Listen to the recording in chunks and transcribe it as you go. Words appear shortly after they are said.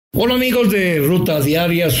Hola amigos de Ruta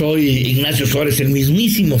Diaria, soy Ignacio Suárez, el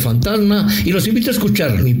mismísimo fantasma, y los invito a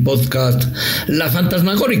escuchar mi podcast La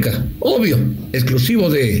Fantasmagórica, obvio, exclusivo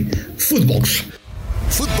de Footbox.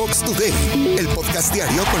 Footbox Today, el podcast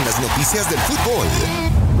diario con las noticias del fútbol.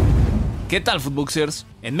 ¿Qué tal, Footboxers?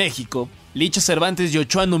 En México, Licha, Cervantes y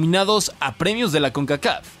Ochoa nominados a premios de la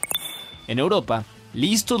CONCACAF. En Europa,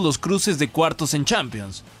 listos los cruces de cuartos en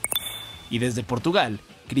Champions. Y desde Portugal,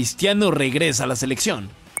 Cristiano regresa a la selección.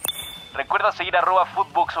 Recuerda seguir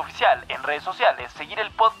 @Footboxoficial en redes sociales, seguir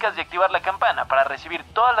el podcast y activar la campana para recibir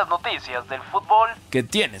todas las noticias del fútbol que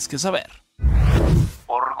tienes que saber.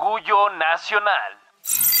 Orgullo Nacional.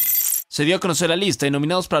 Se dio a conocer la lista de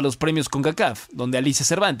nominados para los premios CONCACAF, donde Alicia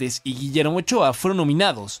Cervantes y Guillermo Ochoa fueron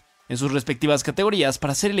nominados en sus respectivas categorías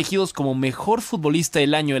para ser elegidos como mejor futbolista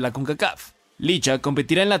del año de la CONCACAF. Licha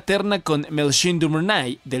competirá en la terna con Melchior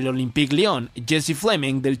Dumernay del Olympique Lyon, Jesse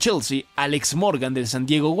Fleming del Chelsea, Alex Morgan del San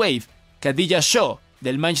Diego Wave, Khadija Shaw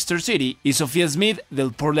del Manchester City y Sophia Smith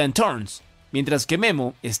del Portland Thorns, mientras que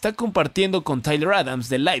Memo está compartiendo con Tyler Adams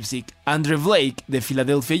del Leipzig, Andre Blake de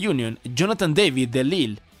Philadelphia Union, Jonathan David del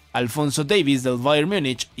Lille, Alfonso Davies del Bayern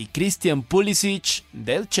Múnich y Christian Pulisic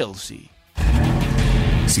del Chelsea.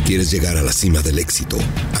 Si quieres llegar a la cima del éxito,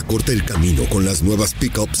 acorta el camino con las nuevas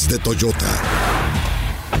pickups de Toyota.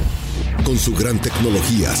 Con su gran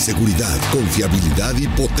tecnología, seguridad, confiabilidad y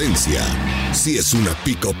potencia. Si es una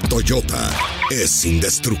pickup Toyota, es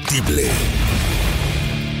indestructible.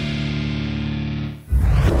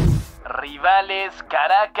 Rivales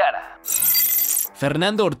cara a cara.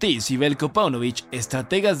 Fernando Ortiz y Veljko Paunovic,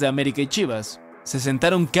 estrategas de América y Chivas, se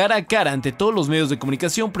sentaron cara a cara ante todos los medios de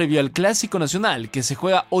comunicación previo al Clásico Nacional que se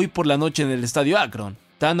juega hoy por la noche en el Estadio Akron.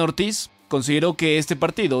 Tan Ortiz consideró que este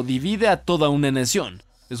partido divide a toda una nación.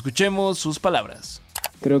 Escuchemos sus palabras.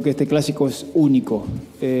 Creo que este clásico es único.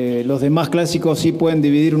 Los demás clásicos sí pueden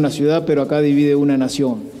dividir una ciudad, pero acá divide una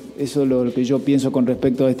nación. Eso es lo que yo pienso con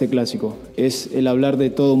respecto a este clásico. Es el hablar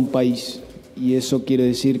de todo un país. Y eso quiere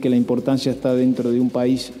decir que la importancia está dentro de un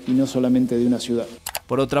país y no solamente de una ciudad.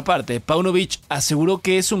 Por otra parte, Paunovic aseguró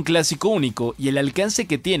que es un clásico único y el alcance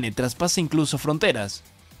que tiene traspasa incluso fronteras.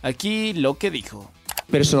 Aquí lo que dijo.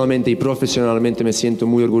 Personalmente y profesionalmente me siento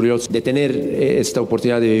muy orgulloso de tener esta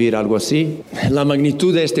oportunidad de vivir algo así. La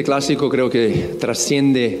magnitud de este clásico creo que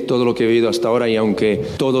trasciende todo lo que he vivido hasta ahora, y aunque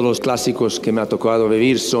todos los clásicos que me ha tocado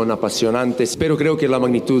vivir son apasionantes, pero creo que la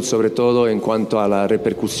magnitud, sobre todo en cuanto a la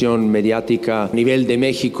repercusión mediática a nivel de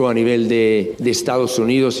México, a nivel de Estados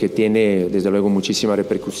Unidos, que tiene desde luego muchísima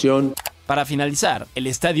repercusión. Para finalizar, el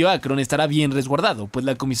Estadio Akron estará bien resguardado, pues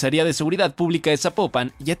la Comisaría de Seguridad Pública de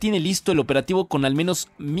Zapopan ya tiene listo el operativo con al menos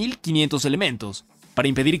 1,500 elementos para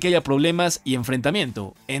impedir que haya problemas y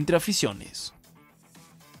enfrentamiento entre aficiones.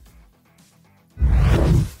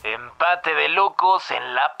 Empate de locos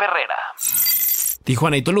en la perrera.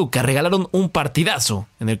 Tijuana y Toluca regalaron un partidazo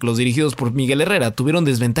en el que los dirigidos por Miguel Herrera tuvieron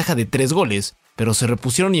desventaja de 3 goles, pero se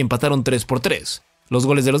repusieron y empataron 3-3. Los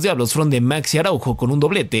goles de los Diablos fueron de Maxi Araujo con un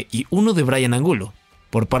doblete y uno de Brian Angulo.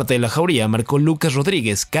 Por parte de la Jauría marcó Lucas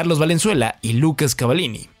Rodríguez, Carlos Valenzuela y Lucas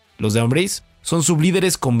Cavallini. Los de Hombres son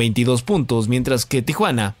sublíderes con 22 puntos, mientras que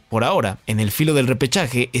Tijuana, por ahora, en el filo del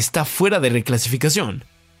repechaje, está fuera de reclasificación.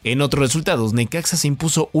 En otros resultados, Necaxa se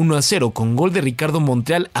impuso 1-0 con gol de Ricardo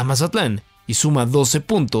Montreal a Mazatlán y suma 12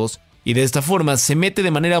 puntos, y de esta forma se mete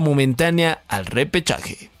de manera momentánea al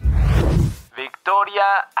repechaje. Victoria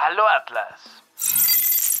a lo Atlas.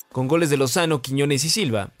 Con goles de Lozano, Quiñones y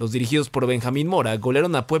Silva, los dirigidos por Benjamín Mora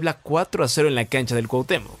golearon a Puebla 4-0 en la cancha del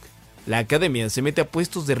Cuauhtémoc. La academia se mete a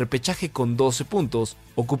puestos de repechaje con 12 puntos,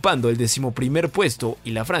 ocupando el 11º puesto, y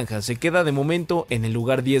la franja se queda de momento en el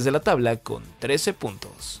lugar 10 de la tabla con 13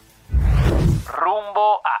 puntos.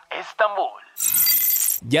 Rumbo a Estambul.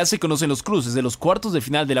 Ya se conocen los cruces de los cuartos de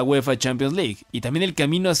final de la UEFA Champions League y también el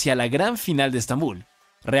camino hacia la gran final de Estambul.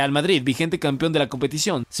 Real Madrid, vigente campeón de la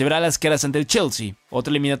competición, se verá las caras ante el Chelsea.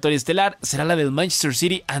 Otra eliminatoria estelar será la del Manchester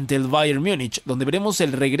City ante el Bayern Múnich, donde veremos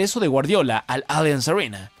el regreso de Guardiola al Allianz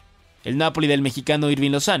Arena. El Napoli del mexicano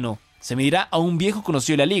Irving Lozano se medirá a un viejo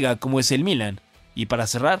conocido de la liga como es el Milan. Y para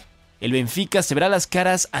cerrar, el Benfica se verá las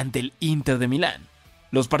caras ante el Inter de Milán.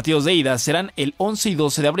 Los partidos de ida serán el 11 y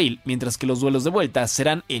 12 de abril, mientras que los duelos de vuelta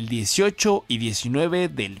serán el 18 y 19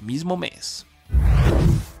 del mismo mes.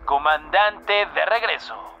 Comandante de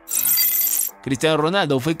regreso. Cristiano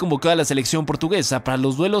Ronaldo fue convocado a la selección portuguesa para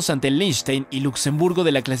los duelos ante el Liechtenstein y Luxemburgo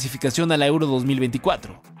de la clasificación a la Euro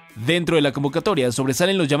 2024. Dentro de la convocatoria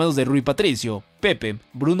sobresalen los llamados de Rui Patricio, Pepe,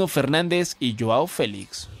 Bruno Fernández y Joao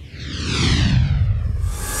Félix.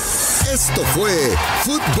 Esto fue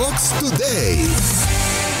Footbox Today.